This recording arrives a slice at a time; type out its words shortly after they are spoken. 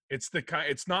It's the kind.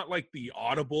 It's not like the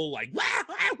audible like. Wah,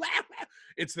 wah, wah, wah.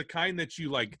 It's the kind that you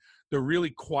like. The really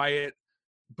quiet,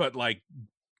 but like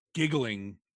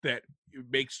giggling that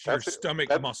makes your stomach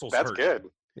muscles hurt. That's good.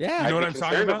 Yeah, You know what I'm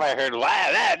talking about? If I heard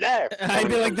I'd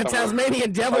be like the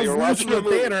Tasmanian Devil's you're loose in watching the a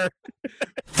movie. theater.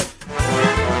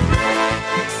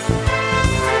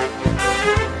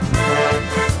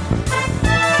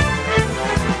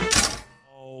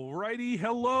 Alrighty,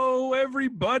 hello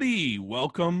everybody.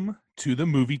 Welcome to the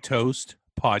Movie Toast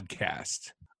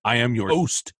podcast. I am your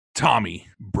host, Tommy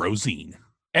Brozine.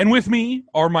 And with me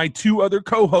are my two other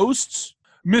co-hosts,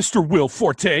 Mr. Will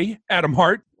Forte, Adam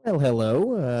Hart. Well,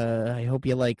 hello. I hope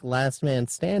you like Last Man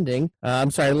Standing.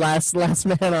 I'm sorry, Last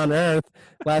Man on Earth.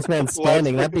 Last Man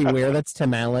Standing. That'd be weird. That's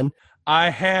Tim Allen. I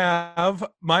have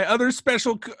my other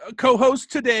special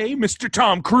co-host today, Mr.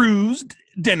 Tom Cruise,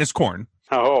 Dennis Korn.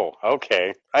 Oh,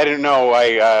 okay. I didn't know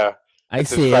I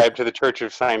see subscribe to the Church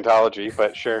of Scientology,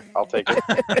 but sure, I'll take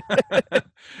it.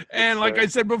 And like I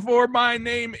said before, my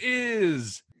name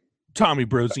is Tommy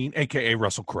Brozine, a.k.a.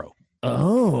 Russell Crowe.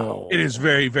 Oh. It is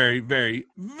very, very, very,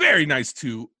 very nice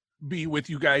to be with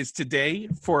you guys today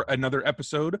for another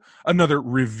episode, another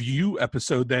review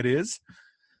episode, that is.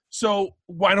 So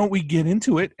why don't we get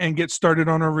into it and get started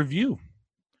on our review?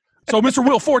 So, Mr.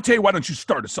 Will Forte, why don't you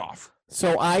start us off?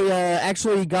 So I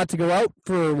actually got to go out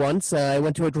for once. I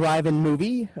went to a drive-in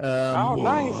movie.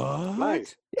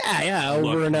 Nice. Yeah,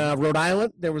 over in Rhode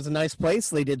Island. There was a nice place.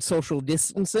 They did social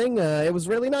distancing. It was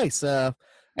really nice.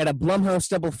 At a Blumhouse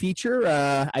double feature,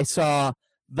 I saw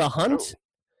The Hunt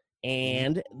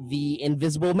and The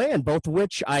Invisible Man, both of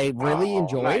which I really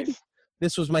enjoyed. Nice.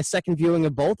 This was my second viewing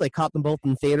of both. I caught them both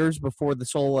in theaters before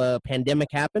this whole pandemic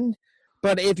happened.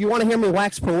 But if you want to hear me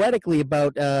wax poetically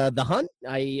about The Hunt,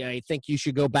 I think you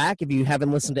should go back if you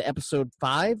haven't listened to episode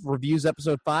 5, reviews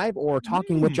episode 5, or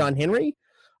Talking with John Henry.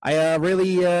 I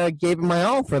really gave him my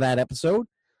all for that episode.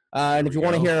 And if you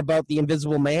want to hear about The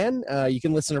Invisible Man, you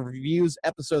can listen to reviews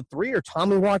episode 3 or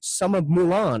Tommy watched some of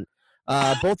Mulan.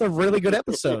 Both are really good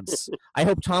episodes. I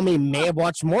hope Tommy may have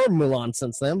watched more of Mulan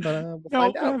since then, but we'll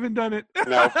find out. I haven't done it.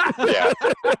 No, yeah.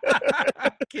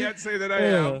 Can't say that I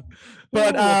have.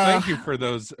 But thank you for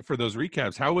those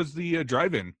recaps. How was the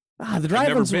drive-in? The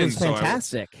drive-in was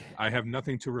fantastic. So I have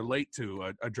nothing to relate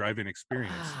to a drive-in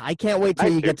experience. I can't wait till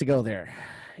you get to go there.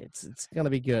 It's gonna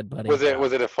be good, buddy. Was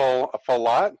it a full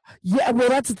lot? Yeah, well,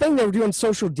 that's the thing. They were doing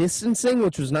social distancing,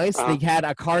 which was nice. They had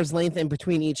a car's length in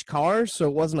between each car, so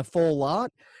it wasn't a full lot.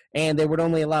 And they would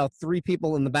only allow 3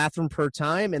 people in the bathroom per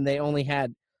time, and they only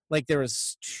had there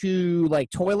was 2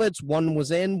 toilets. One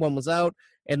was in, one was out,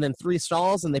 and then 3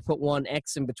 stalls, and they put 1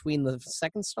 X in between the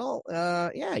second stall.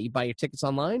 Yeah, you buy your tickets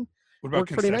online. What about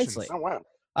Worked pretty concessions? nicely. Oh wow.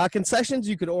 Concessions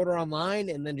you could order online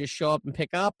and then just show up and pick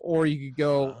up, or you could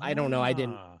go. I don't know. I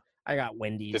didn't. I got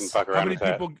Wendy's. Didn't fuck around. How many with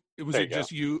that. people? Was There it you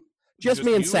just you? Just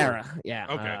me and you, Sarah. Yeah.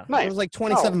 Okay. Nice. It was like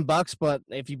 $27, but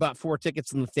if you bought 4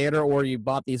 tickets in the theater or you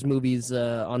bought these movies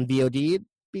on VOD, it'd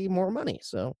be more money.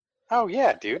 So. Oh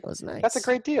yeah, dude. That was nice. That's a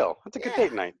great deal. That's a good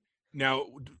date night. Now,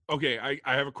 okay,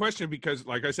 I have a question because,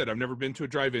 like I said, I've never been to a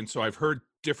drive-in, so I've heard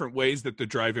different ways that the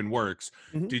drive-in works.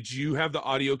 Mm-hmm. Did you have the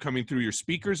audio coming through your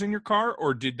speakers in your car,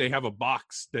 or did they have a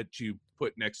box that you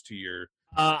put next to your?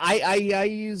 I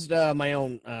used my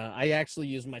own. I actually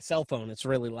used my cell phone. It's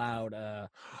really loud.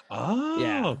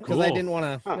 Yeah, because cool. I didn't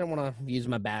want to use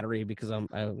my battery because I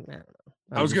don't know.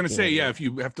 I was gonna say, yeah, if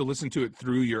you have to listen to it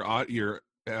through your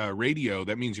radio,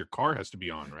 that means your car has to be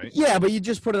on, right? Yeah, but you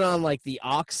just put it on the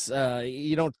aux.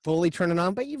 You don't fully turn it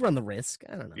on, but you run the risk.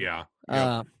 I don't know.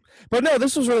 Yeah. But no,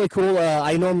 this was really cool.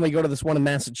 I normally go to this one in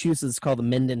Massachusetts called the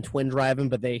Minden Twin Drive-In,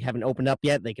 but they haven't opened up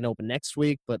yet. They can open next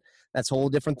week, but that's a whole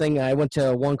different thing. I went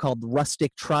to one called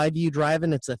Rustic Tri-View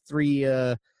Drive-In. It's a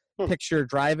 3 picture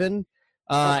drive-in.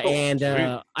 Cool.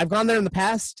 And I've gone there in the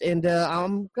past, and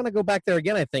I'm going to go back there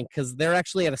again, I think, because they're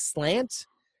actually at a slant.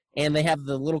 And they have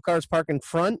the little cars parked in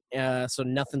front, so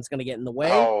nothing's going to get in the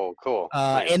way. Oh, cool.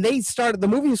 Nice. And the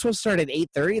movie was supposed to start at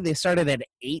 8:30. They started at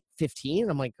 8:15.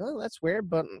 I'm like, oh, that's weird,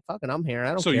 but fucking I'm here.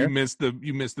 I don't care. So you missed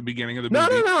the beginning of the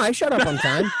movie? No. I shut up on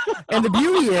time. And the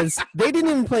beauty is they didn't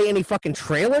even play any fucking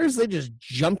trailers. They just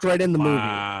jumped right in the movie.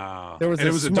 Wow. There was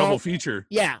it was a double feature.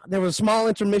 Yeah, there was a small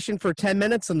intermission for 10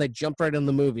 minutes, and they jumped right in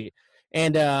the movie.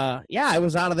 And, I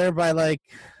was out of there by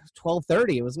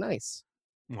 12:30. It was nice.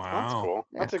 Wow. That's cool.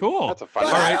 That's cool. That's a fun.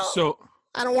 All right, so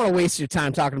I don't want to waste your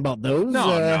time talking about those.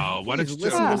 No. Why don't you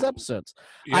listen to those episodes?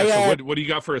 yeah, so what do you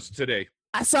got for us today?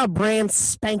 I saw a brand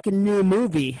spanking new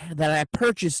movie that I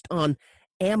purchased on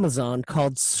Amazon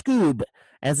called Scoob,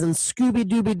 as in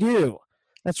Scooby-Dooby-Doo.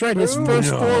 That's right. His Ooh.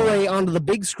 first No. foray onto the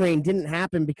big screen didn't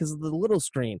happen because of the little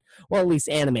screen. Well, at least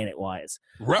animated wise.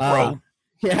 Ruh-roh.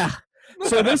 Yeah.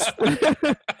 So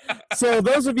so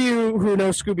those of you who know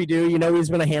Scooby-Doo, you know he's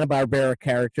been a Hanna-Barbera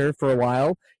character for a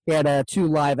while. He had 2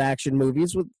 live-action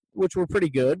movies, which were pretty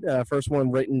good. First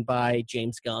one written by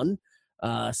James Gunn.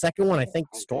 Second one, I think,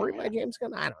 story by James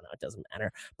Gunn. I don't know. It doesn't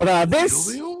matter. But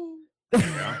this...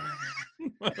 Yeah.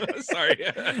 Sorry.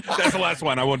 That's the last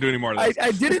one. I won't do any more of this.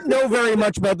 I didn't know very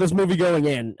much about this movie going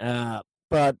in,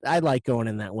 but I like going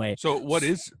in that way. So what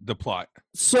is the plot?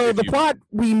 So If the you- plot,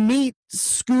 we meet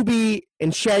Scooby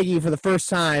and Shaggy for the first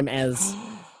time as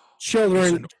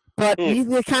children, but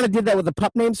they kind of did that with a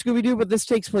pup named Scooby-Doo, but this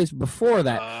takes place before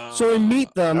that. So we meet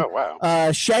them. Oh,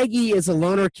 wow. Shaggy is a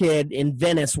loner kid in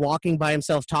Venice walking by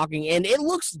himself talking, and it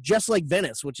looks just like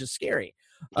Venice, which is scary.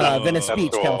 Venice That's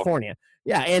Beach, cool. California.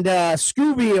 Yeah, and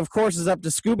Scooby, of course, is up to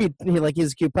Scooby.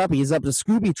 He's a cute puppy. He's up to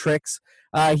Scooby tricks.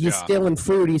 He's Yeah. stealing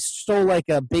food. He stole like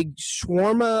a big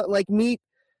shawarma like meat,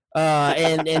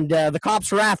 and the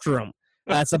cops are after him.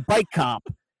 It's a bike cop,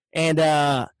 and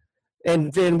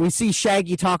then we see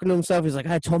Shaggy talking to himself. He's like,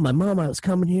 "I told my mom I was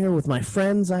coming here with my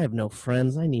friends. I have no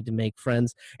friends. I need to make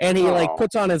friends." And he like Aw.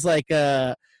 puts on his like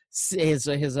his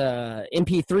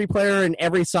MP3 player, and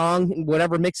every song,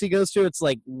 whatever mix he goes to, it's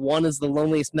like One Is the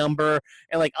Loneliest Number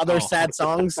and like other sad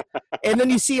songs. And then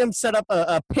you see him set up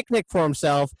a picnic for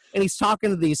himself, and he's talking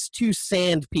to these 2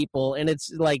 sand people, and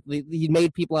it's like he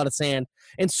made people out of sand.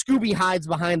 And Scooby hides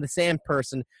behind the sand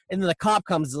person, and then the cop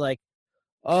comes like,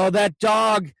 "Oh, that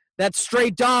dog, that stray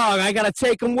dog, I gotta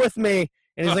take him with me."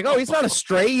 And he's like, "Oh, he's not a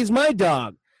stray, he's my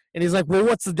dog." And he's like, "Well,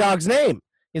 what's the dog's name?"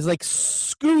 He's like,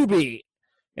 "Scooby."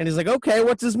 And he's like, "Okay,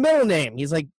 what's his middle name?"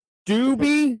 He's like,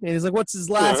 "Doobie." And he's like, "What's his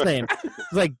last name?"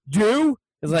 He's like, "Do."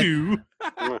 He's like,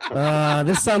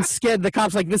 "This sounds sketchy." The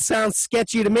cop's like, "This sounds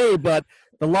sketchy to me, but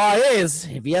the law is,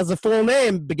 if he has a full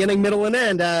name, beginning, middle, and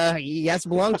end, he has to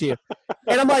belong to you."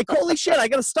 And I'm like, holy shit, I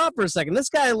gotta stop for a second. This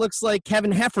guy looks like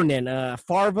Kevin Heffernan,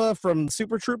 Farva from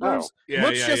Super Troopers. Yeah,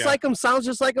 Looks yeah, just yeah. like him, sounds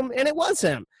just like him, and it was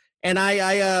him. And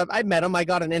I met him. I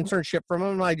got an internship from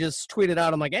him. I just tweeted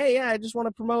out, I'm like, "Hey, yeah, I just want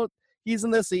to promote. He's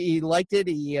in this." He liked it.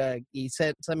 He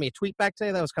sent me a tweet back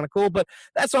today. That was kind of cool. But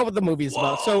that's not what the movie's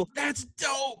about. So that's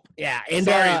dope. yeah, and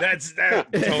Sorry, that's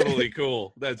totally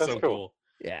cool. That's so That's cool. cool.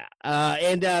 yeah,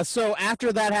 and so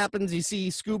after that happens, you see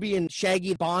Scooby and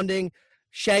Shaggy bonding.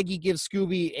 Shaggy gives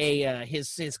Scooby a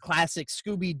his classic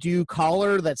Scooby-Doo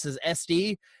collar that says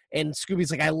SD, and Scooby's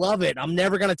like, "I love it. I'm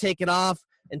never gonna take it off."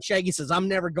 And Shaggy says, "I'm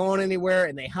never going anywhere,"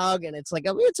 and they hug, and it's like,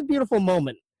 I mean, it's a beautiful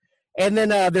moment. And then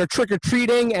they're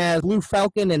trick-or-treating as Blue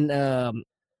Falcon and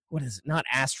what is it? Not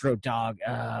Astro Dog.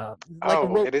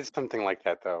 It is something like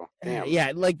that, though. Damn.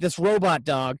 Yeah, like this robot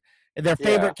dog. Their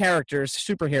favorite characters,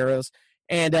 superheroes.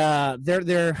 And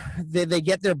they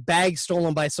get their bag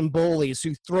stolen by some bullies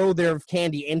who throw their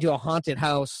candy into a haunted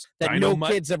house that no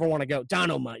Dynamite? kids ever want to go.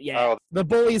 Dynamite, yeah. Oh. The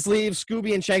bullies leave.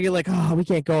 Scooby and Shaggy are like, "Oh, we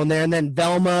can't go in there." And then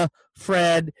Velma,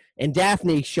 Fred, and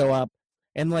Daphne show up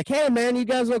and like, "Hey, man, you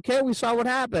guys okay? We saw what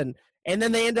happened." And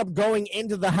then they end up going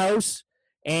into the house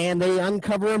and they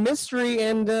uncover a mystery,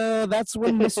 and that's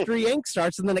when Mystery Inc.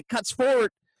 starts. And then it cuts forward,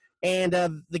 and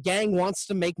the gang wants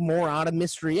to make more out of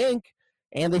Mystery Inc.,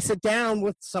 and they sit down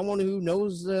with someone who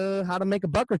knows how to make a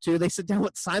buck or two. They sit down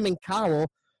with Simon Cowell,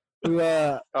 who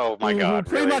Oh my God! who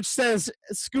pretty really? much says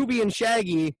Scooby and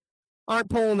Shaggy aren't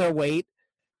pulling their weight,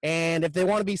 and if they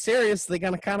want to be serious, they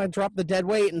gotta kind of drop the dead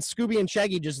weight. And Scooby and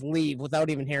Shaggy just leave without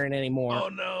even hearing any more. Oh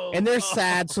no. And they're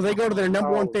sad, so they go to their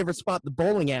number one Oh. favorite spot, the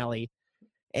bowling alley,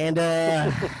 and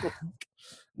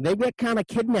they get kind of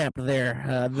kidnapped there.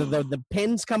 The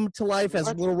pins come to life as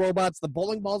What? little robots. The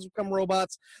bowling balls become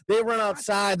robots. They run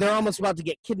outside. They're almost about to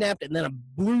get kidnapped, and then a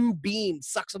blue beam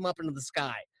sucks them up into the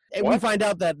sky. And we What? find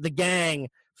out that the gang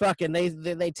fucking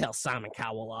they tell Simon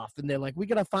Cowell off, and they're like, "We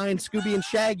gotta find Scooby and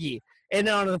Shaggy." And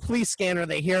on the police scanner,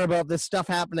 they hear about this stuff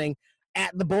happening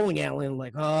at the bowling alley, and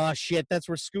like, "Oh shit, that's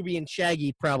where Scooby and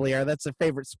Shaggy probably are. That's their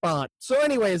favorite spot." So,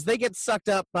 anyways, they get sucked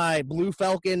up by Blue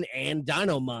Falcon and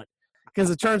Dynamite, because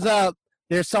it turns out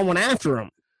there's someone after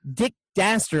him, Dick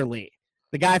Dastardly,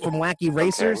 the guy from Wacky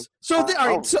Racers. So, all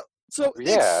right, so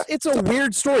Yeah. it's a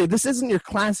weird story. This isn't your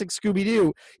classic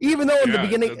Scooby-Doo, even though in the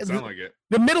beginning, doesn't sound like it.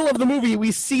 the middle of the movie,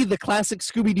 we see the classic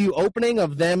Scooby-Doo opening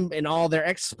of them and all their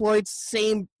exploits,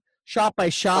 same shot by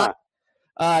shot,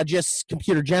 just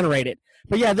computer generated.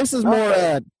 But yeah, this is more,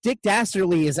 Okay. Dick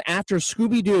Dastardly is after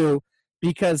Scooby-Doo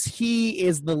because he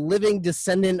is the living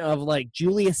descendant of like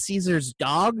Julius Caesar's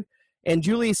dog. And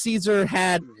Julius Caesar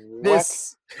had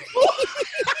this.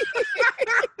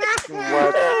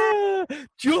 What?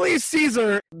 Julius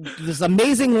Caesar, this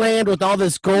amazing land with all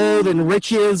this gold and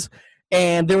riches,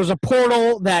 and there was a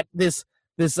portal that this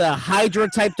Hydra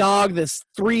type dog, this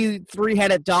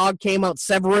three-headed dog came out,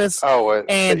 Severus. Oh,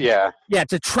 and yeah.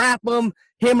 to trap him.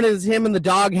 Him and the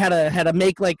dog had to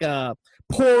make like a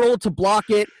portal to block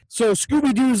it. So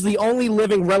Scooby-Doo's the only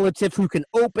living relative who can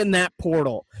open that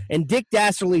portal, and Dick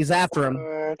Dastardly's after him.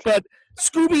 What? But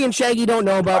Scooby and Shaggy don't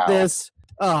know about Wow. this.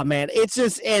 Oh man, it's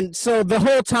just, and so the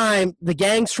whole time the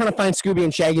gang's trying to find Scooby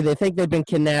and Shaggy. They think they've been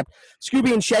kidnapped.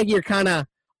 Scooby and Shaggy are kind of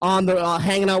on the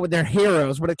hanging out with their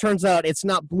heroes, but it turns out it's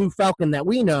not Blue Falcon that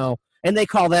we know, and they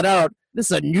call that out. This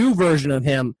is a new version of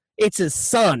him. It's his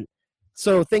son.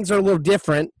 So things are a little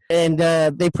different, and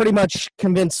they pretty much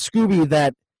convince Scooby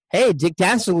that, hey, Dick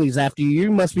Dastardly's after you.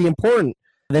 You must be important.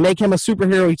 They make him a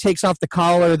superhero. He takes off the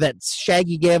collar that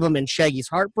Shaggy gave him, and Shaggy's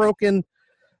heartbroken.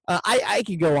 I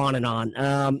could go on and on.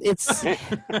 It's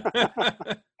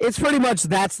pretty much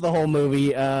that's the whole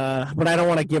movie, but I don't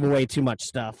want to give away too much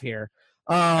stuff here.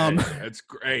 Hey, that's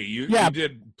great. You Yeah.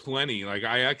 did plenty. Like,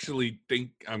 I actually think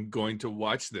I'm going to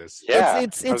watch this. Yeah,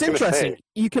 it's I was gonna interesting. say.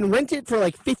 You can rent it for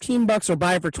like $15 or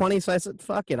buy it for 20. So I said,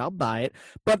 "Fuck it, I'll buy it."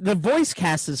 But the voice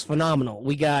cast is phenomenal.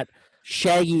 We got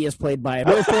Shaggy is played by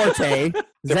Will Forte.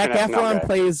 Zac SNL Efron guy.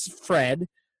 plays Fred.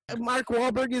 Mark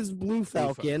Wahlberg is Blue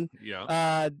Falcon.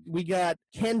 Yeah. We got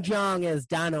Ken Jeong as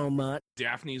Dino Mutt.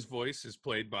 Daphne's voice is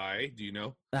played by, do you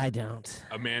know? I don't.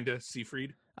 Amanda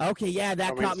Seyfried. Okay, yeah,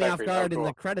 that Roman caught me off Seyfried. guard Oh, in the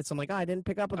cool. credits. I'm like, oh, I didn't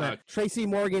pick up on that. Uh, Tracy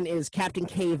Morgan is Captain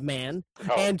Caveman.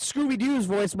 Oh, And Scooby-Doo is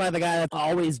voiced by the guy that's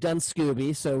always done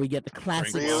Scooby, so we get the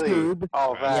classic really? Scoob.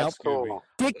 Oh, Yep. that's Scooby. cool. Dick Another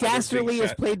big Dastardly is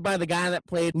fat- played by the guy that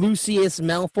played Lucius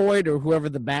Malfoy, or whoever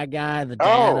the bad guy, the dad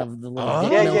Oh. of the little Oh.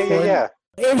 Dick Yeah, yeah, Malfoy. yeah, yeah.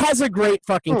 It has a great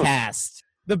fucking Hmm. cast.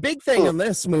 The big thing Hmm. on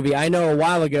this movie, I know a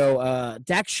while ago,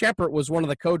 Dax Shepard was one of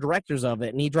the co-directors of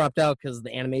it, and he dropped out because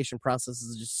the animation process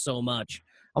is just so much.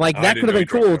 I'm like, I that didn't could have know been he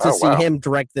dropped cool out. to Oh, see wow. him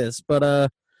direct this, but the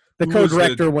Who was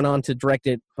co-director went on to direct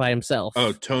it by himself.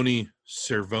 Oh, Tony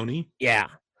Cervoni. Yeah.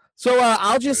 So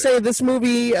I'll just say this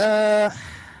movie,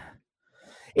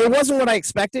 it wasn't what I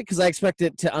expected, because I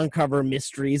expected to uncover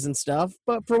mysteries and stuff.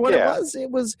 But for what Yeah.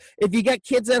 it was, if you got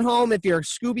kids at home, if you're a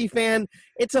Scooby fan,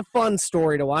 it's a fun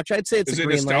story to watch. I'd say it's Is a it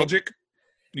green light. nostalgic?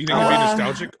 You think it'll be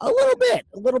nostalgic? A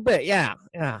little bit, yeah.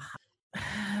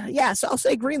 Yeah, so I'll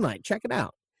say green light. Check it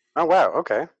out. Oh, wow.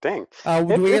 Okay. Dang. Do It-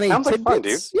 we it get any sounds like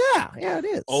tidbits? fun, dude. Yeah, it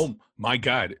is. Oh my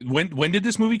God! When did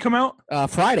this movie come out?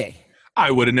 Friday. I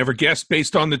would have never guessed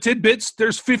based on the tidbits.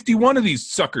 There's 51 of these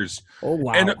suckers, Oh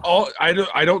wow. and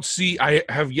I don't see. I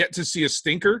have yet to see a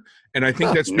stinker, and I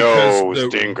think that's No because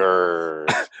stinkers.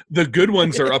 the good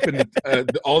ones are up in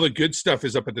the, all the good stuff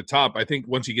is up at the top. I think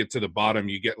once you get to the bottom,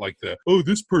 you get like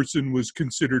this person was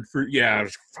considered for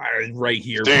right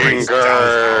here. Brace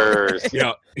down. Stinkers.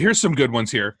 Yeah, here's some good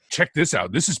ones here. Check this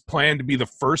out. This is planned to be the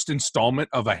first installment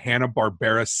of a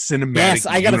Hanna-Barbera cinematic. Yes,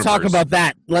 I got to talk universe. about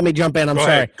that. Let me jump in. I'm Go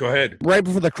sorry. ahead. Go ahead. Right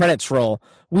before the credits roll,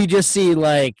 we just see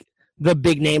like the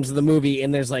big names of the movie,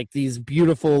 and there's like these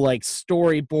beautiful like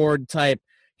storyboard type.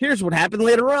 Here's what happened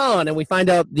later on, and we find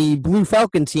out the Blue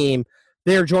Falcon team.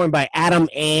 They're joined by Adam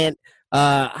Ant.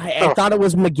 I thought it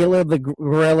was Magilla the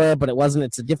gorilla, but it wasn't.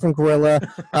 It's a different gorilla.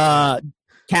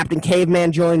 Captain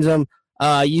Caveman joins them.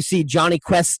 You see Johnny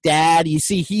Quest's dad. You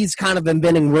see he's kind of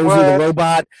inventing Rosie the What?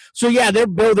 robot. So yeah, they're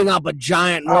building up a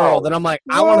giant world, and I'm like,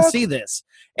 I want to What? see this.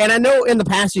 And I know in the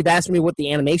past you've asked me what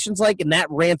the animation's like, and that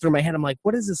ran through my head. I'm like,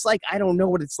 what is this like? I don't know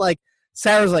what it's like.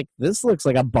 Sarah's like, this looks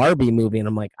like a Barbie movie, and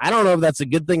I'm like, I don't know if that's a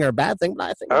good thing or a bad thing, but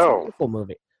I think it's a Oh. beautiful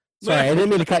movie. Sorry, I didn't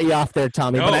mean to cut you off there,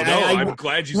 Tommy. No, but I'm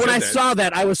glad you when said I that. saw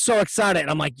that, I was so excited.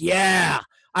 I'm like, yeah.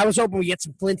 I was hoping we get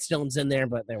some Flintstones in there,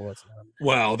 but there wasn't.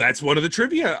 Well, that's one of the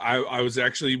trivia. I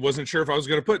wasn't sure if I was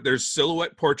going to put. There's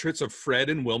silhouette portraits of Fred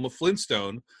and Wilma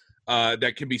Flintstone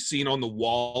that can be seen on the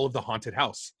wall of the haunted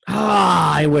house.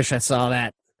 Ah, I wish I saw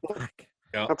that. Fuck.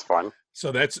 That's fun.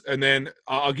 So and then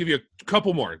I'll give you a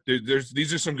couple more.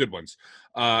 These are some good ones.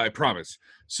 I promise.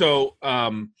 So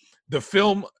the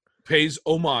film pays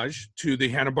homage to the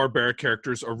Hanna-Barbera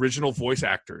characters' original voice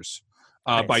actors.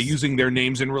 By Nice. using their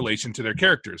names in relation to their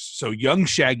characters. So young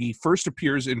Shaggy first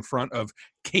appears in front of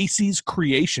Casey's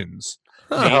Creations,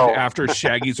 named Oh. after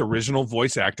Shaggy's original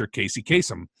voice actor, Casey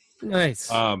Kasem. Nice.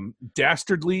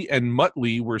 Dastardly and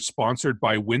Muttley were sponsored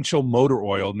by Winchell Motor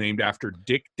Oil, named after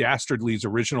Dick Dastardly's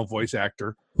original voice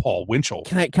actor, Paul Winchell.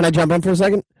 Can I jump in for a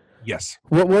second? Yes.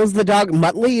 What was the dog?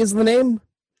 Muttley is the name?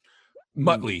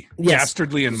 Muttley. Yes.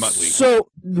 Dastardly and Muttley. So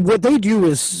what they do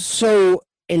is so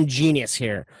ingenious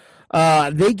here.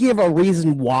 They give a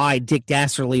reason why Dick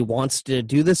Dastardly wants to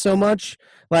do this so much,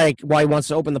 like why he wants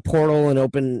to open the portal and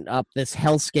open up this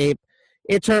hellscape.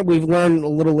 we've learned a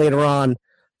little later on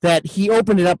that he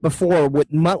opened it up before with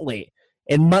Muttley,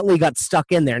 and Muttley got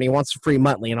stuck in there, and he wants to free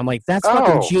Muttley. And I'm like, that's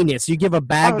fucking genius. You give a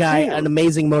bad guy an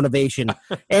amazing motivation.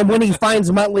 And when he finds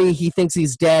Muttley, he thinks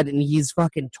he's dead, and he's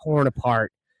fucking torn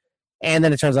apart. And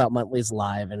then it turns out Muttley's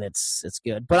alive, and it's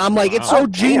good. But I'm like, it's so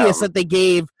genius that they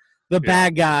gave the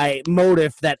bad guy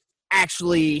motive that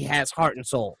actually has heart and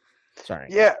soul. Sorry.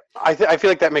 Yeah, I feel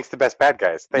like that makes the best bad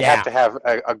guys. They have to have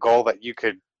a goal that you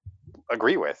could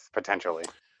agree with, potentially.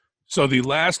 So the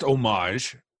last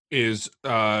homage is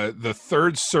the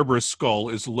third Cerberus skull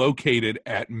is located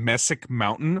at Messick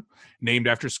Mountain, named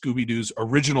after Scooby-Doo's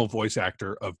original voice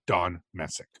actor of Don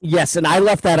Messick. Yes, and I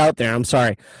left that out there. I'm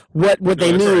sorry. What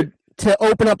they need to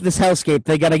open up this hellscape,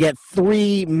 they got to get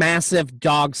 3 massive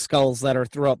dog skulls that are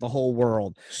throughout the whole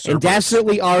world. Cerberus. And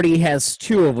Dastardly already has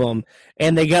 2 of them,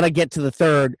 and they got to get to the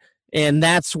 3rd, and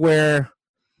that's where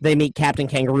they meet Captain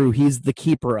Kangaroo. He's the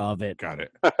keeper of it. Got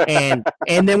it.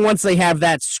 And then once they have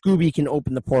that, Scooby can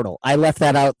open the portal. I left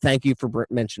that out. Thank you for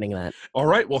mentioning that. All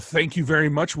right. Well, thank you very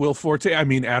much,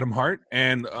 Adam Hart.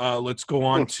 And let's go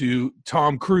on to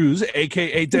Tom Cruise,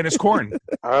 a.k.a. Dennis Korn.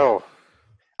 Oh,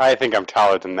 I think I'm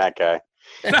taller than that guy.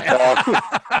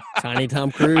 Tiny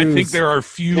Tom Cruise. I think there are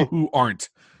few who aren't.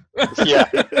 Yeah.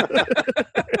 Take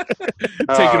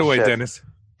it away, Dennis.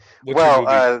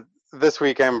 This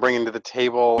week I'm bringing to the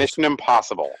table Mission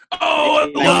Impossible. Oh, I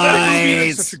love that movie.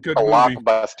 It's such a good movie.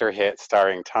 Blockbuster hit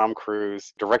starring Tom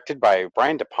Cruise, directed by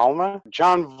Brian De Palma.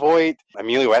 Jon Voight,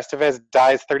 Emilio Estevez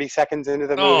dies 30 seconds into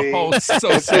the movie. Oh,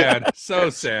 so sad. So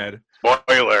sad.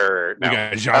 Spoiler. No. We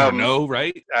got Jean Reno,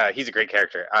 right? He's a great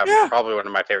character. Probably one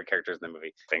of my favorite characters in the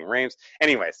movie. Ving Rhames.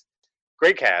 Anyways,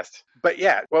 great cast. But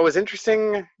yeah, what was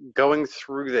interesting going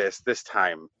through this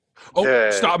time. I'm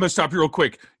going to stop you real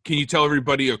quick. Can you tell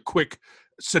everybody a quick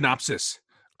synopsis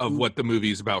of what the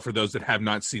movie is about for those that have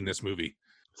not seen this movie?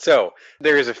 So,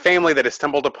 there is a family that has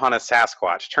stumbled upon a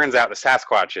Sasquatch. Turns out the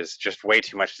Sasquatch is just way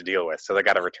too much to deal with, so they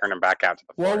got to return him back out to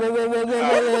the forest.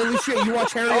 Whoa, shit. You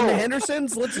watch Harry and the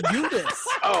Hendersons? Let's do this.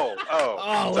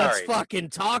 Sorry. Let's fucking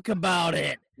talk about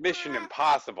it. Mission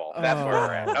Impossible. That's where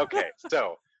we're at. Okay,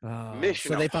 so...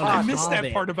 Mission Impossible. I missed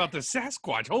that part about the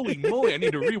Sasquatch. Holy moly, I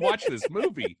need to rewatch this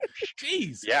movie.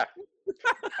 Jeez. Yeah.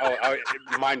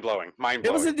 Mind-blowing.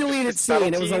 It was a deleted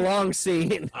scene. It was a long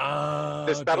scene.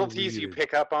 The subtleties you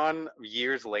pick up on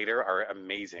years later are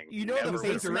amazing. You know, the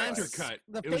face mask cut.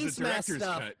 The face mask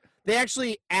stuff. They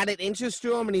actually added inches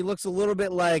to him, and he looks a little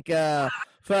bit like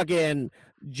fucking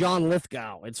John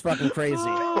Lithgow. It's fucking crazy.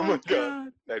 Oh my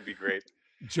god. That'd be great.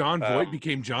 Jon Voight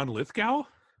became John Lithgow?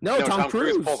 No, Tom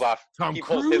Cruise pulls off. Tom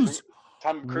Cruise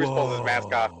pulls his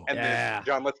mask off, and there's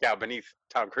John Lithgow beneath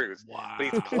Tom Cruise. Wow. But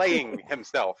he's playing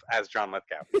himself as John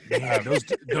Lithgow. Man,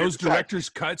 those director's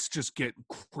cuts just get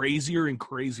crazier and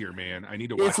crazier, man. I need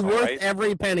to watch. It's worth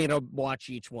every penny to watch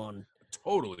each one.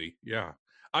 Totally, yeah.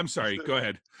 I'm sorry. Go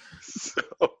ahead. So,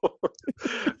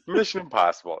 Mission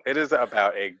Impossible. It is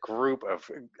about a group of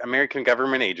American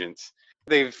government agents.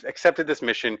 They've accepted this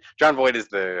mission. Jon Voight is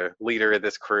the leader of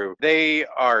this crew. They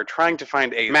are trying to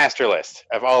find a master list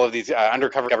of all of these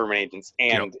undercover government agents,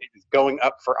 and it's going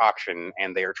up for auction,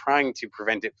 and they are trying to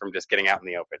prevent it from just getting out in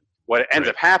the open. What ends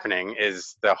up happening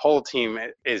is the whole team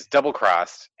is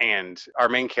double-crossed, and our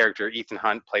main character, Ethan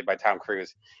Hunt, played by Tom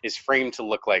Cruise, is framed to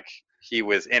look like he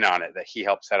was in on it, that he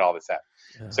helped set all this up.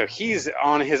 So he's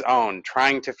on his own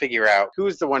trying to figure out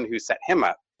who's the one who set him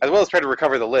up, as well as try to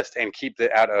recover the list and keep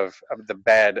it out of the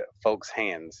bad folks'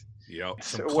 hands. Yep,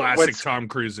 some classic Tom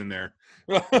Cruise in there.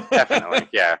 Definitely,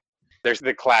 yeah. There's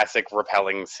the classic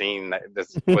repelling scene that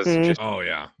this was just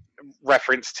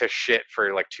reference to shit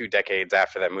for like 2 decades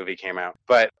after that movie came out.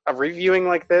 But a reviewing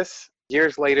like this,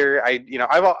 years later, I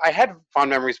had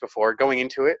fond memories before. Going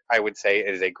into it, I would say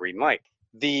it is a green light.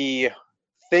 The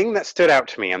thing that stood out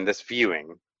to me on this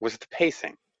viewing was the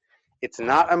pacing. It's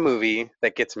not a movie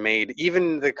that gets made.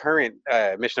 Even the current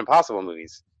Mission Impossible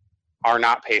movies are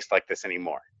not paced like this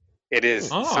anymore. It is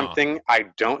something I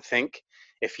don't think,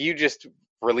 if you just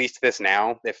released this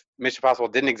now, if Mission Impossible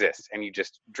didn't exist and you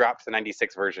just dropped the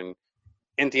 96 version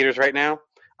in theaters right now,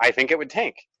 I think it would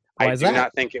tank. I do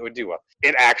not think it would do well.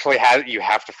 It actually you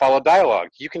have to follow dialogue.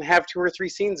 You can have 2 or 3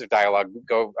 scenes of dialogue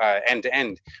go end to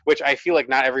end, which I feel like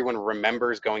not everyone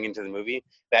remembers going into the movie,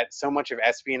 that so much of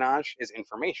espionage is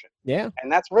information. Yeah.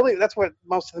 And that's what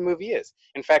most of the movie is.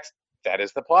 In fact, that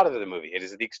is the plot of the movie. It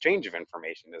is the exchange of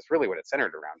information. That's really what it's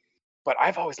centered around. But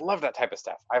I've always loved that type of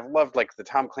stuff. I've loved like the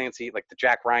Tom Clancy, like the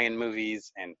Jack Ryan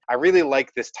movies, and I really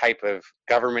like this type of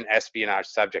government espionage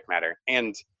subject matter.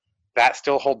 And that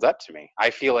still holds up to me. I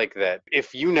feel like that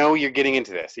if you know you're getting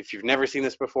into this, if you've never seen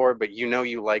this before, but you know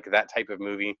you like that type of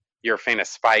movie, you're a fan of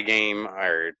Spy Game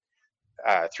or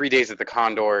 3 Days at the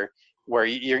Condor, where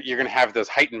you're going to have those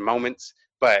heightened moments,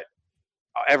 but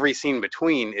every scene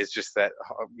between is just that,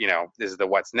 this is the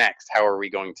what's next. How are we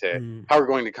going to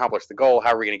accomplish the goal? How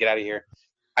are we going to get out of here?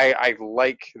 I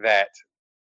like that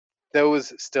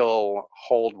those still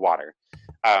hold water.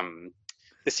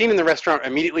 The scene in the restaurant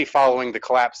immediately following the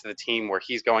collapse of the team where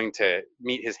he's going to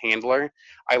meet his handler,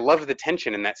 I love the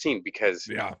tension in that scene because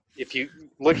if you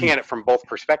looking at it from both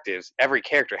perspectives, every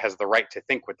character has the right to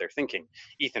think what they're thinking.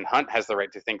 Ethan Hunt has the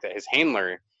right to think that his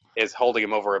handler is holding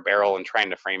him over a barrel and trying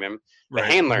to frame him. The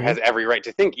handler has every right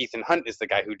to think Ethan Hunt is the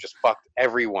guy who just fucked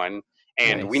everyone,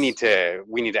 and we need to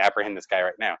apprehend this guy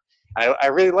right now. I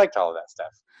really liked all of that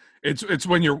stuff. It's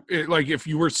when you're like, if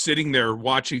you were sitting there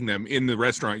watching them in the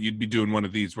restaurant, you'd be doing one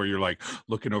of these where you're like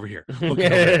looking over here,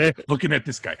 looking over there, looking at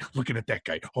this guy, looking at that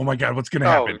guy. Oh my God, what's going to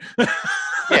happen?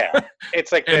 Yeah,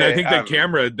 it's like, and I think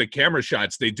the camera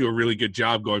shots, they do a really good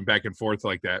job going back and forth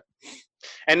like that.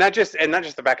 And not just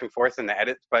the back and forth and the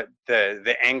edits, but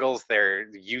the angles they're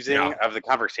using of the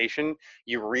conversation.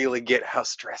 You really get how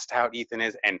stressed out Ethan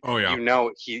is, and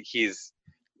he's.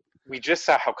 We just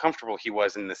saw how comfortable he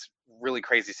was in this really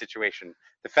crazy situation.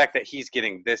 The fact that he's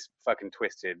getting this fucking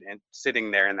twisted and sitting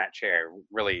there in that chair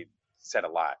really said a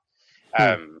lot.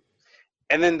 And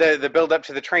then the build up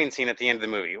to the train scene at the end of the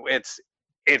movie.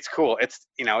 It's cool. It's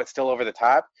it's still over the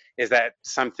top. Is that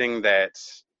something that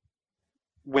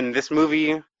when this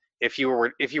movie, if you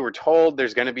were told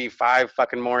there's going to be 5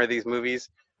 fucking more of these movies,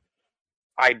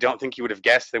 I don't think you would have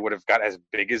guessed they would have got as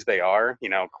big as they are,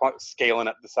 scaling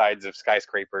up the sides of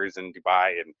skyscrapers in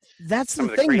Dubai, and that's some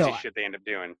the of the thing, crazy though. shit they end up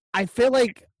doing. I feel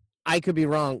like I could be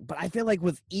wrong, but I feel like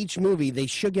with each movie, they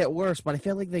should get worse, but I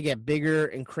feel like they get bigger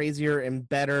and crazier and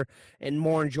better and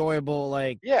more enjoyable.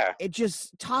 Like, it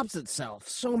just tops itself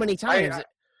so many times.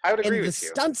 I would agree and with you.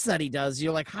 The stunts that he does,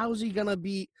 you're like, how's he gonna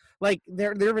be? Like,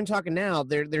 they're even talking now.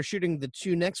 They're shooting the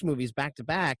 2 next movies back to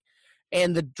back,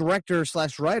 and the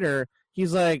director/writer,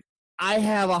 he's like, I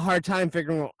have a hard time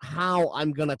figuring out how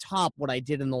I'm gonna top what I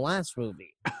did in the last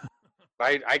movie.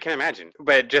 I can imagine,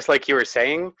 but just like you were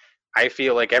saying, I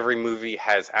feel like every movie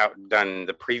has outdone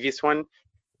the previous one.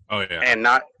 Oh yeah, and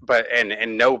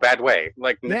in no bad way.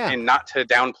 Like, and not to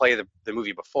downplay the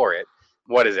movie before it.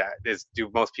 What is that?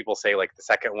 Do most people say like the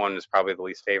second one is probably the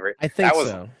least favorite? I think that was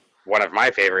so. One of my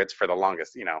favorites for the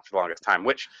longest time,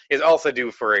 which is also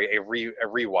due for a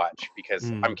rewatch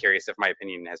because I'm curious if my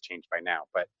opinion has changed by now.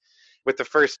 But with the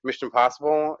first Mission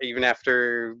Impossible, even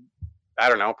after, I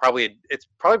don't know, it's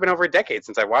probably been over a decade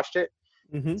since I watched it.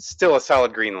 Still a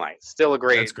solid green light. Still a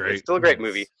great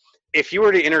movie. If you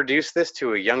were to introduce this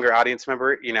to a younger audience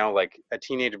member, like a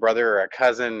teenage brother or a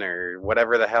cousin or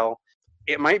whatever the hell,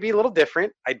 it might be a little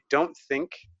different. I don't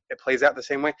think it plays out the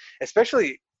same way.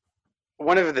 Especially,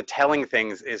 one of the telling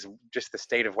things is just the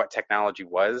state of what technology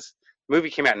was. The movie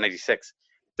came out in '96.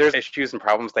 There's issues and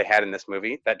problems they had in this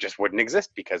movie that just wouldn't exist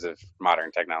because of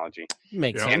modern technology.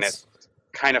 Makes sense. And it's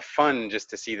kind of fun just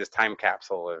to see this time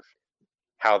capsule of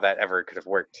how that ever could have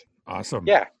worked. Awesome.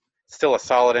 Yeah. Still a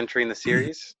solid entry in the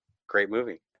series. Great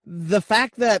movie. The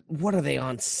fact that, what are they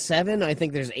on, 7? I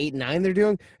think there's 8, 9 they're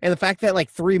doing. And the fact that like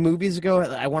 3 movies ago,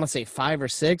 I want to say 5 or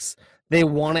 6, they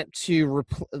wanted to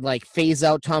phase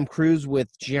out Tom Cruise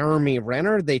with Jeremy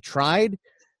Renner. They tried.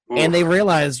 And they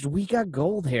realized we got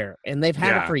gold here, and they've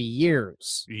had it for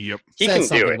years. Yep, he can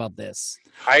something do it. About this.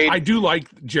 I do like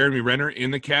Jeremy Renner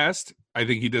in the cast. I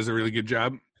think he does a really good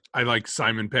job. I like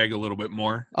Simon Pegg a little bit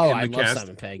more. Oh, in the I love cast.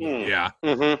 Simon Pegg. Yeah.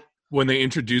 Mm-hmm. When they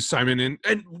introduced Simon in,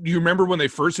 and you remember when they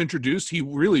first introduced, he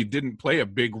really didn't play a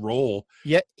big role.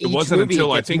 Yeah, it wasn't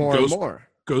until I think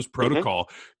Ghost Protocol.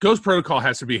 Mm-hmm. Ghost Protocol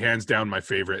has to be hands down my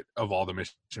favorite of all the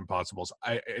Mission Impossibles,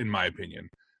 in my opinion,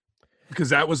 because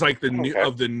that was like the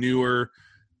newer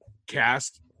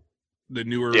cast, the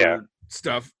newer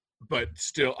stuff. But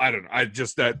still, I don't know. I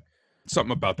just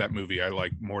something about that movie I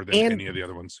like more than any of the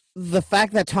other ones. The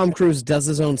fact that Tom Cruise does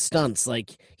his own stunts,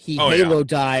 like he Halo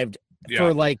dived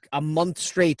for like a month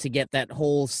straight to get that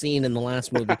whole scene in the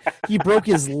last movie. He broke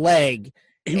his leg.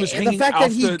 He was hanging the fact off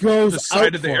that he goes the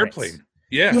side of the airplane.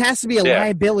 Yeah, he has to be a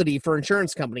liability for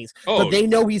insurance companies, but they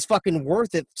know he's fucking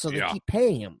worth it, so they keep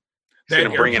paying him. He's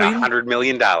going to bring in $100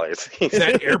 million.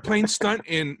 That airplane stunt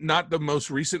in not the most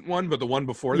recent one, but the one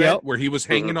before that, where he was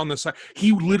hanging on the side.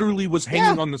 He literally was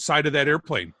hanging on the side of that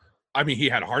airplane. I mean, he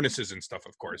had harnesses and stuff,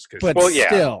 of course. But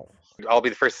still. I'll be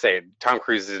the first to say, Tom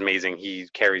Cruise is amazing. He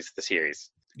carries the series.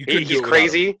 He's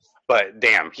crazy, but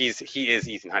damn, he is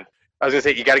Ethan Hunt. I was gonna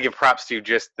say you got to give props to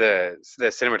just the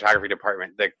cinematography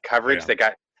department. The coverage they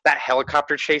got. That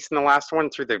helicopter chase in the last one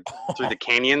through the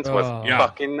canyons was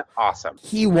fucking awesome.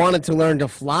 He wanted to learn to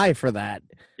fly for that.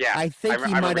 Yeah, I think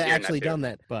he might have actually done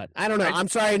that, but I don't know. I'm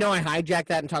sorry. I know I hijacked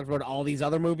that and talked about all these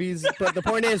other movies, but the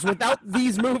point is, without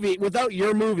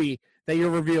your movie that you're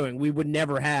reviewing, we would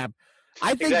never have.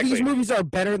 I think these movies are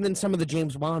better than some of the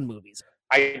James Bond movies.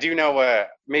 I do know,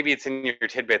 maybe it's in your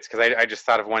tidbits, because I just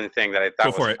thought of one thing that I thought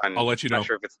was fun. I'll let you know. I'm not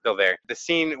sure if it's still there. The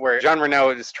scene where Jean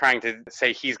Reno is trying to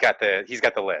say he's got the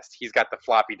list. He's got the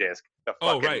floppy disk. The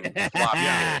fucking floppy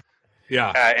disk.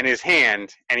 Yeah. In his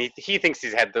hand, and he thinks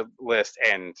he's had the list,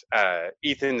 and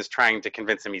Ethan is trying to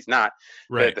convince him he's not.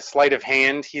 Right. The sleight of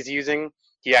hand he's using,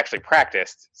 he actually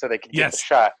practiced so they could get the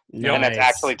shot. Nice. And that's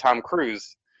actually Tom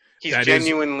Cruise. He's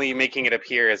genuinely making it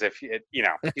appear as if, he's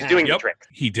doing the trick.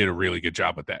 He did a really good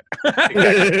job with that.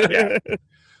 Exactly.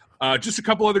 Yeah. Just a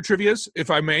couple other trivias, if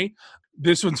I may.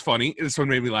 This one's funny. This one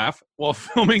made me laugh. While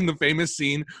filming the famous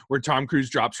scene where Tom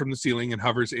Cruise drops from the ceiling and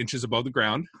hovers inches above the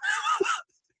ground,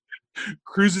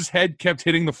 Cruise's head kept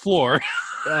hitting the floor.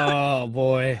 Oh,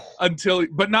 boy.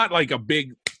 But not like a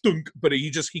big thunk, but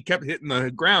he kept hitting the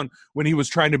ground when he was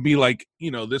trying to be like,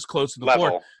 this close to the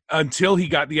floor, until he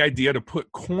got the idea to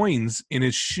put coins in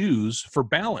his shoes for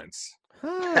balance.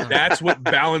 Huh. That's what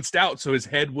balanced out so his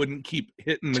head wouldn't keep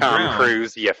hitting the ground. Tom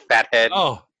Cruise, you fathead.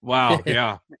 Oh, wow.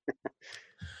 Yeah.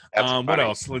 What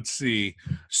else? Let's see.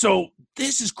 So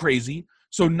this is crazy.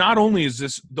 So not only is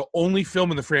this the only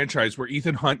film in the franchise where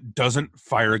Ethan Hunt doesn't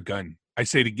fire a gun. I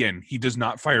say it again. He does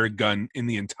not fire a gun in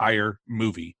the entire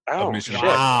movie of Mission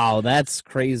Impossible. Wow, that's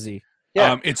crazy.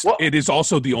 Yeah. It is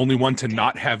also the only one to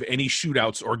not have any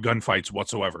shootouts or gunfights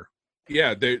whatsoever.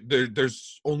 Yeah,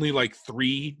 there's only like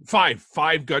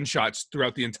five gunshots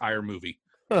throughout the entire movie.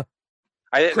 Huh.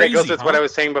 That goes with what I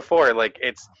was saying before. Like,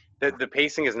 it's the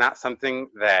pacing is not something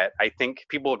that I think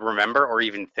people would remember or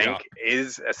even think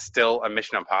is still a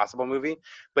Mission Impossible movie,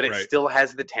 but it still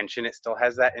has the tension. It still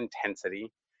has that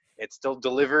intensity. It still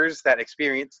delivers that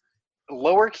experience,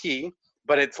 lower key,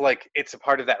 but it's a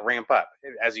part of that ramp up.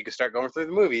 As you can start going through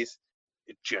the movies,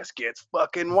 it just gets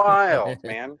fucking wild,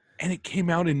 man. And it came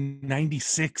out in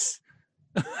 96.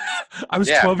 I was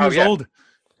 12 years old.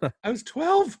 I was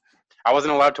 12. I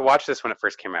wasn't allowed to watch this when it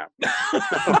first came out.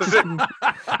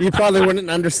 You probably wouldn't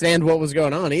understand what was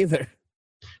going on either.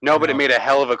 No, but it made a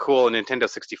hell of a cool Nintendo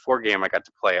 64 game I got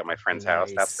to play at my friend's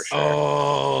house. That's for sure.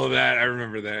 Oh, I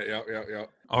remember that. Yep.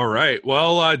 All right.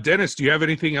 Well, Dennis, do you have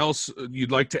anything else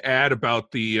you'd like to add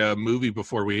about the movie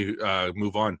before we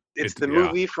move on? It's the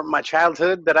movie from my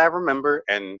childhood that I remember,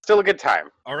 and still a good time.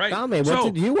 All right. Tommy,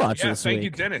 what did you watch this week? Thank you,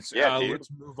 Dennis. Yeah, let's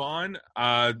move on.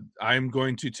 I'm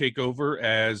going to take over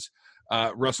as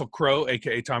Russell Crowe,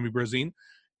 a.k.a. Tommy Brezine,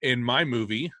 in my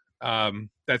movie.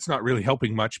 That's not really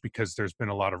helping much because there's been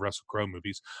a lot of Russell Crowe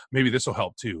movies. Maybe this will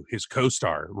help too. His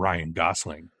co-star, Ryan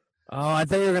Gosling. Oh, I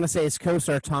thought you were going to say his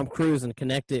co-star, Tom Cruise, and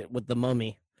connect it with The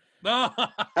Mummy. Oh.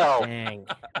 Dang.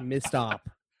 Missed op.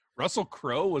 Russell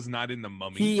Crowe was not in The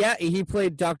Mummy. He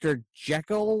played Dr.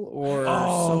 Jekyll or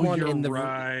someone in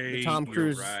the Tom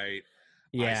Cruise. You're right.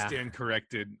 Yeah. I stand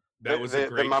corrected. That was a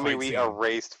great The Mummy we scene.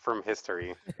 Erased from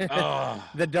history.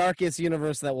 The darkest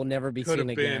universe that will never be seen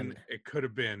again. It could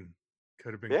have been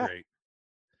great.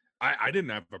 I didn't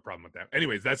have a problem with that.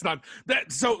 Anyways, that's not the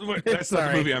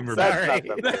movie I'm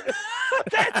reviewing.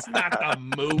 That's not the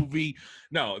movie.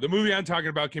 No, the movie I'm talking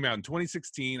about came out in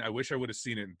 2016. I wish I would have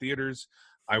seen it in theaters.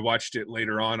 I watched it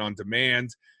later on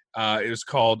demand. It was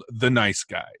called The Nice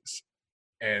Guys.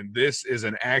 And this is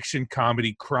an action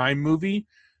comedy crime movie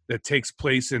that takes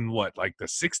place in like the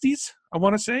 60s, I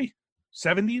want to say?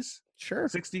 70s? Sure.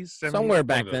 60s? 70s? Somewhere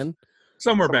back then.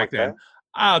 Somewhere back then.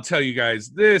 I'll tell you guys,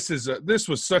 this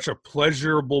was such a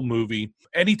pleasurable movie.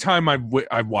 Anytime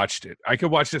I've watched it, I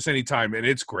could watch this anytime, and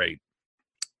it's great.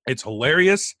 It's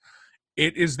hilarious.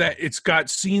 It's got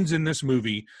scenes in this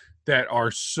movie that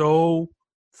are so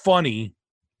funny,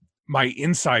 my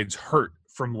insides hurt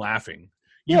from laughing.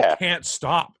 You can't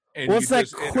stop. And it's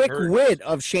that quick wit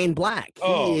of Shane Black.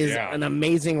 He is an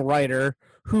amazing writer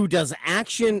who does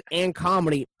action and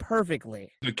comedy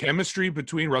perfectly. The chemistry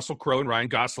between Russell Crowe and Ryan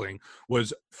Gosling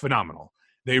was phenomenal.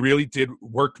 They really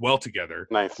worked well together.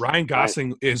 Nice. Ryan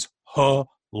Gosling is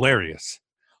hilarious.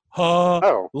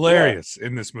 Hilarious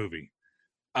in this movie.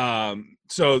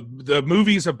 So the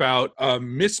movie's about a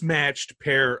mismatched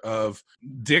pair of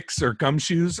dicks or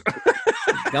gumshoes.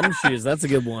 Gumshoes, that's a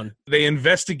good one. They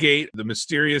investigate the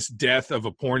mysterious death of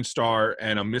a porn star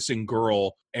and a missing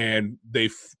girl, and they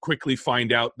quickly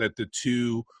find out that the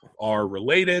two are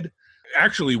related.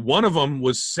 Actually, one of them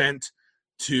was sent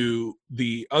to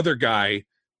the other guy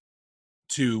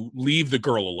to leave the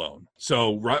girl alone.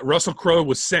 So Russell Crowe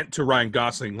was sent to Ryan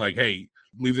Gosling like, hey,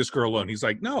 leave this girl alone. He's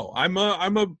like, no, I'm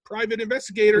a private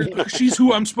investigator. She's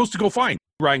who I'm supposed to go find.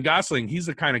 Ryan Gosling, he's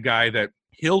the kind of guy that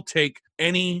he'll take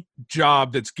any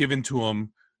job that's given to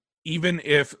him, even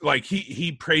if like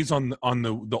he preys on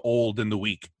the old and the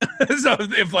weak. So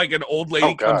if like an old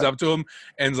lady comes up to him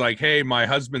and's like, hey, my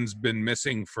husband's been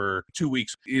missing for 2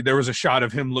 weeks. There was a shot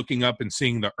of him looking up and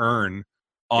seeing the urn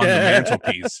on the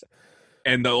mantelpiece.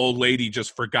 And the old lady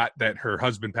just forgot that her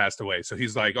husband passed away. So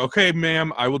he's like, okay,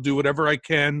 ma'am, I will do whatever I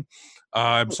can.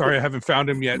 I'm sorry I haven't found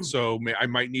him yet, so I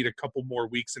might need a couple more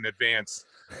weeks in advance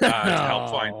to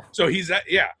help find. So he's a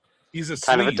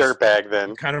kind of a dirtbag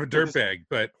then. Kind of a dirtbag,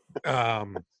 but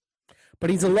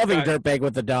he's a loving dirtbag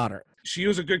with a daughter. She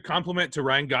was a good compliment to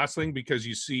Ryan Gosling because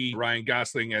you see Ryan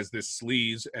Gosling as this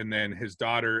sleaze, and then his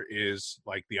daughter is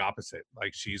like the opposite.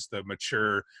 Like she's the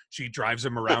mature. She drives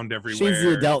him around everywhere. She's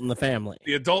the adult in the family.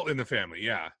 The adult in the family,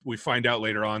 yeah. We find out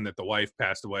later on that the wife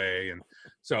passed away, and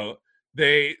so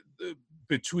they,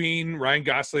 between Ryan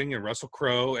Gosling and Russell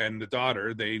Crowe and the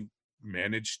daughter, they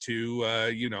managed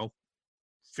to,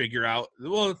 figure out.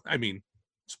 Well, I mean,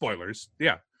 spoilers,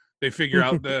 yeah. They figure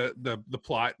out the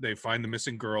plot. They find the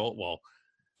missing girl. Well,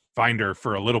 find her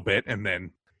for a little bit, and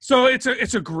then so it's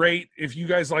a great, if you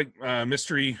guys like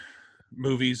mystery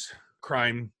movies,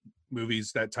 crime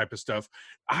movies, that type of stuff.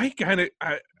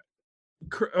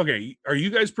 Okay. Are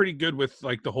you guys pretty good with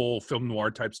like the whole film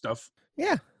noir type stuff?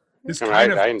 Yeah.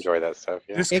 I enjoy that stuff.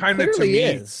 Yeah. This kind of to me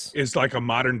is like a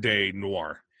modern day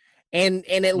noir. And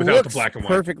it looks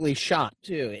perfectly shot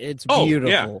too. It's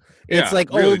beautiful. Yeah. It's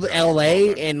like really old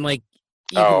LA, and like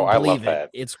you can believe it.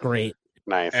 It's great.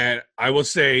 Nice. And I will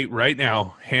say right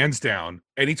now, hands down,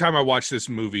 anytime I watch this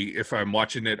movie, if I'm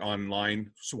watching it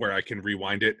online, so where I can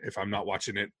rewind it, if I'm not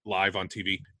watching it live on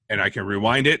TV, and I can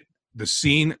rewind it, the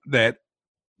scene that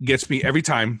gets me every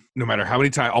time, no matter how many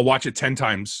times, I'll watch it 10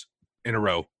 times in a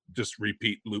row, just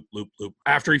repeat, loop, loop, loop.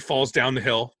 After he falls down the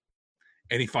hill,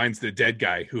 and he finds the dead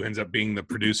guy who ends up being the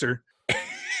producer.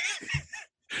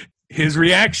 His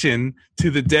reaction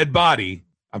to the dead body,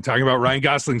 I'm talking about Ryan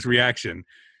Gosling's reaction,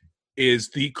 is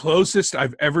the closest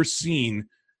I've ever seen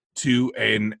to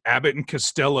an Abbott and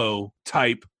Costello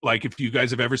type. Like if you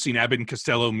guys have ever seen Abbott and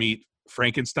Costello meet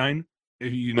Frankenstein,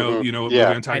 you know what movie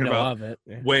I'm talking about. Of it.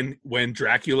 Yeah. When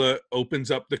Dracula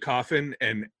opens up the coffin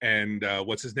and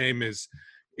what's his name is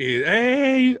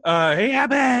hey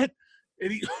Abbott.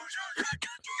 And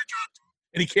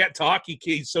he can't talk.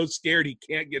 He's so scared he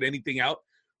can't get anything out.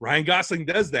 Ryan Gosling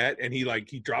does that, and he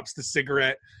drops the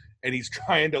cigarette, and he's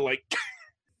trying to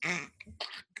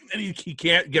and he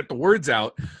can't get the words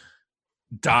out.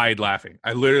 Died laughing.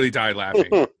 I literally died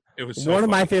laughing. It was so one of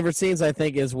funny. my favorite scenes. I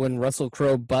think is when Russell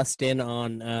Crowe busts in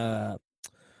on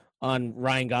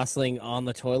Ryan Gosling on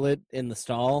the toilet in the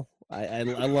stall. I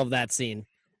love that scene.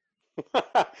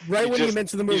 Right when you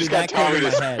mentioned the movie, you just got Tommy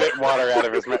to spit water out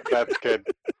of his mouth. That's good.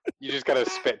 You just got a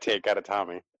spit take out of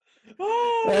Tommy.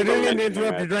 I didn't mean to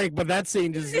interrupt your drink, but that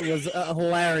scene just was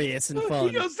hilarious and fun.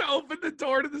 He goes to open the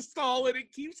door to the stall, and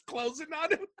it keeps closing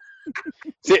on him.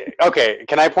 See, okay,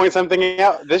 can I point something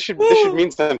out? This should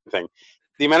mean something.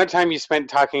 The amount of time you spent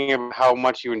talking about how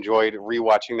much you enjoyed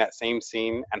rewatching that same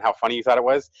scene and how funny you thought it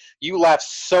was, you laughed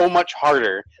so much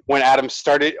harder when Adam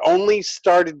started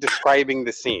describing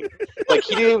the scene. Like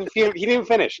he didn't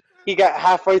finish. He got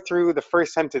halfway through the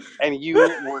first sentence and you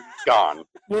were gone.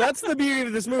 Well, that's the beauty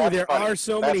of this movie. There are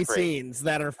so many scenes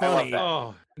that are funny.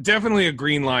 Oh, definitely a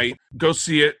green light. Go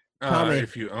see it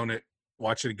if you own it.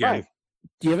 Watch it again. Right.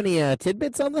 Do you have any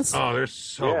tidbits on this? Oh, there's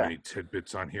so many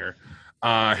tidbits on here.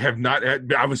 Have not.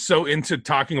 I was so into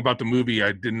talking about the movie,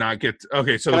 I did not get.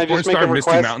 Okay, so the porn star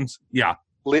Misty Mountains. Yeah.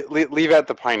 Leave out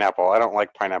the pineapple. I don't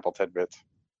like pineapple tidbits.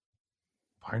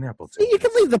 Pineapple tidbits. You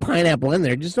can leave the pineapple in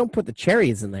there. Just don't put the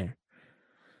cherries in there.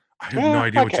 I have no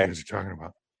idea what you guys are talking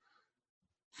about.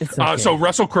 It's okay. So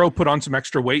Russell Crowe put on some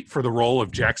extra weight for the role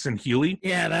of Jackson Healy.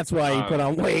 Yeah, that's why he put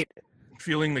on weight.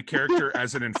 Feeling the character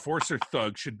as an enforcer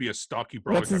thug should be a stocky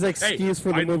brawler. What's his excuse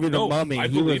for the movie The Mummy?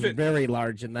 He was very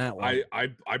large in that one.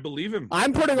 I believe him.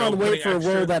 I'm putting on weight for a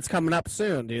role that's coming up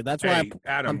soon, dude. That's why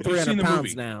I'm 300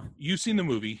 pounds now. You've seen the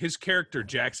movie. His character,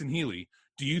 Jackson Healy,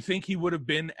 do you think he would have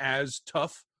been as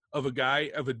tough of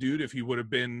a dude if he would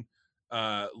have been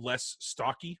less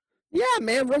stocky? Yeah,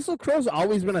 man, Russell Crowe's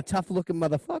always been a tough-looking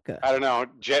motherfucker. I don't know.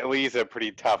 Jet Li's a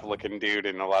pretty tough-looking dude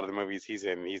in a lot of the movies he's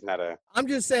in. He's not a... I'm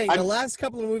just saying, the last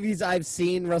couple of movies I've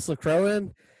seen Russell Crowe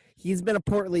in, he's been a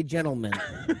portly gentleman.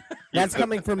 That's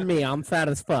coming from me. I'm fat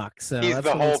as fuck, so he's that's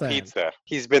the whole pizza.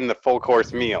 He's been the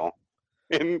full-course meal.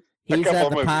 He's had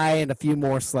the pie and a few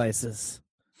more slices.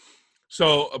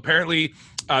 So apparently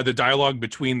the dialogue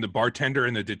between the bartender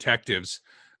and the detectives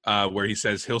where he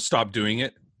says he'll stop doing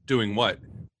it, doing what,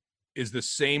 is the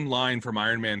same line from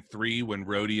Iron Man 3 when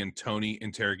Rhodey and Tony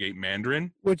interrogate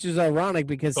Mandarin. Which is ironic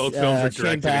because both films are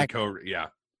directed Black, and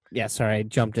Yeah, sorry, I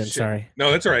jumped in, sorry.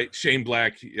 No, that's all right. Shane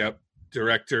Black,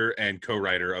 director and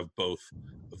co-writer of both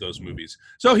of those movies.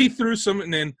 So he threw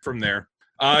something in from there.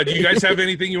 Do you guys have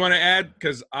anything you want to add?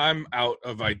 Because I'm out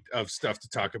of stuff to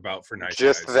talk about for Nice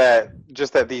Guys.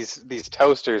 That these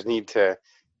toasters need to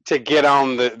get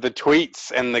on the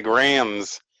tweets and the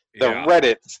grams, the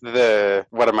Reddits, the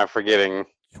what am I forgetting?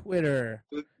 Twitter,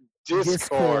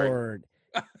 Discord.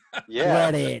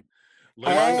 Reddit.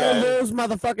 All those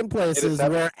motherfucking places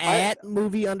were at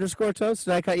movie_toast.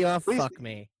 Did I cut you off? Please. Fuck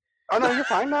me. Oh no, you're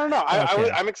fine. No.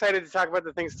 Okay. I'm excited to talk about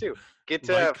the things too. Get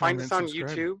to find us on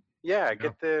subscribe. YouTube. Yeah,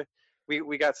 get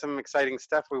we got some exciting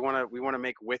stuff we want to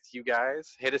make with you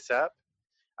guys. Hit us up,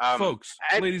 folks,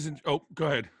 ladies and go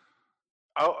ahead.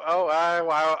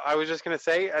 I was just gonna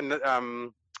say,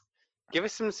 and give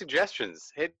us some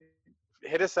suggestions. Hit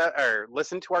us up or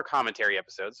listen to our commentary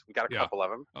episodes. We got a couple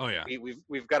of them. Oh yeah,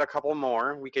 we've got a couple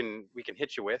more we can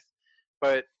hit you with,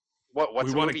 but. What's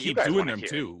we want to keep doing them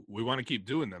too. We want to keep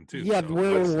doing them too. Yeah, so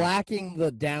we're lacking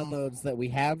the downloads that we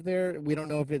have there. We don't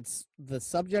know if it's the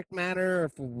subject matter or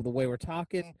if the way we're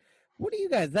talking. What do you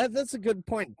guys? That's a good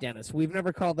point, Dennis. We've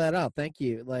never called that out. Thank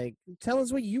you. Like, tell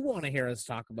us what you want to hear us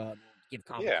talk about. And give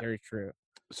commentary true.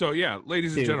 So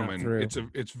ladies and gentlemen,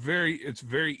 it's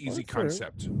very easy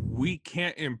concept. We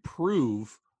can't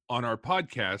improve on our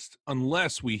podcast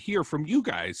unless we hear from you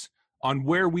guys on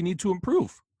where we need to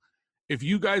improve. If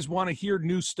you guys want to hear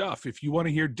new stuff, if you want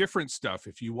to hear different stuff,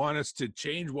 if you want us to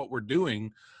change what we're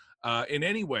doing in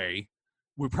any way,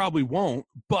 we probably won't.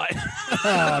 But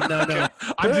no.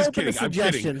 I'm just kidding. I'm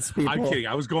kidding.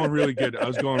 I was going really good.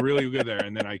 There,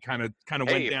 and then I kind of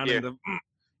went down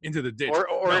into the ditch.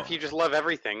 Or if you just love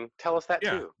everything, tell us that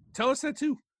too. Tell us that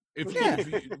too.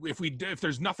 If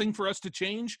there's nothing for us to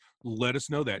change, let us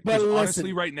know that. Because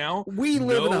honestly, right now we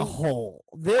live in a hole.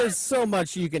 There's so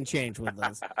much you can change with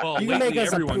us. Well, lately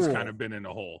everyone's kind of been in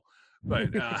a hole. But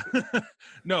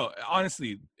no,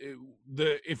 honestly,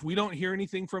 if we don't hear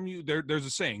anything from you, there's a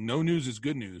saying: no news is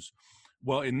good news.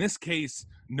 Well, in this case,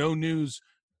 no news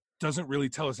doesn't really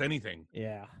tell us anything.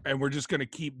 Yeah, and we're just going to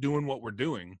keep doing what we're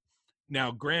doing. Now,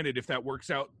 granted, if that works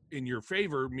out in your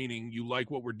favor, meaning you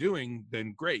like what we're doing,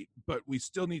 then great. But we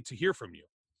still need to hear from you.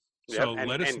 So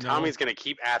let us know. And Tommy's going to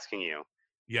keep asking you.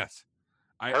 Yes.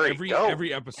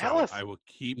 Every episode, I will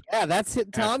keep. Yeah, that's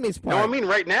Tommy's part. No, I mean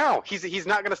right now. He's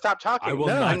not going to stop talking. I will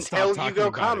not until stop you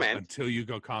go comment. Until you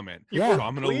go comment. Yeah. So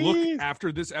I'm going to look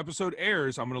after this episode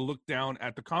airs. I'm going to look down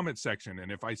at the comment section,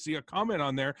 and if I see a comment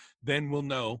on there, then we'll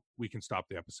know we can stop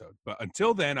the episode. But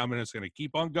until then, I'm just going to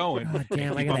keep on going. God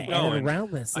damn, I got to edit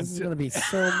around this. This is going to be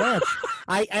so much.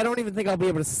 I don't even think I'll be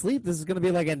able to sleep. This is going to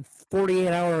be like a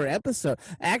 48-hour episode.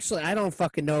 Actually, I don't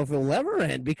fucking know if it'll ever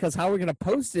end because how are we going to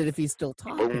post it if he's still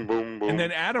talking? Boom, boom, boom. And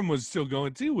then Adam was still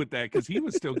going too with that because he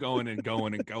was still going and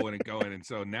going and going and going. And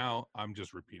so now I'm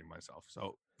just repeating myself.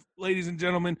 So, ladies and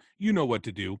gentlemen, you know what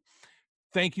to do.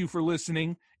 Thank you for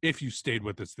listening. If you stayed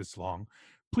with us this long,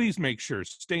 please make sure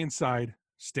stay inside,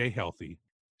 stay healthy,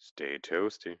 stay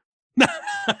toasty.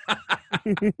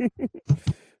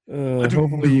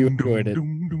 Hopefully you enjoyed it.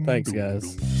 Thanks,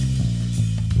 guys.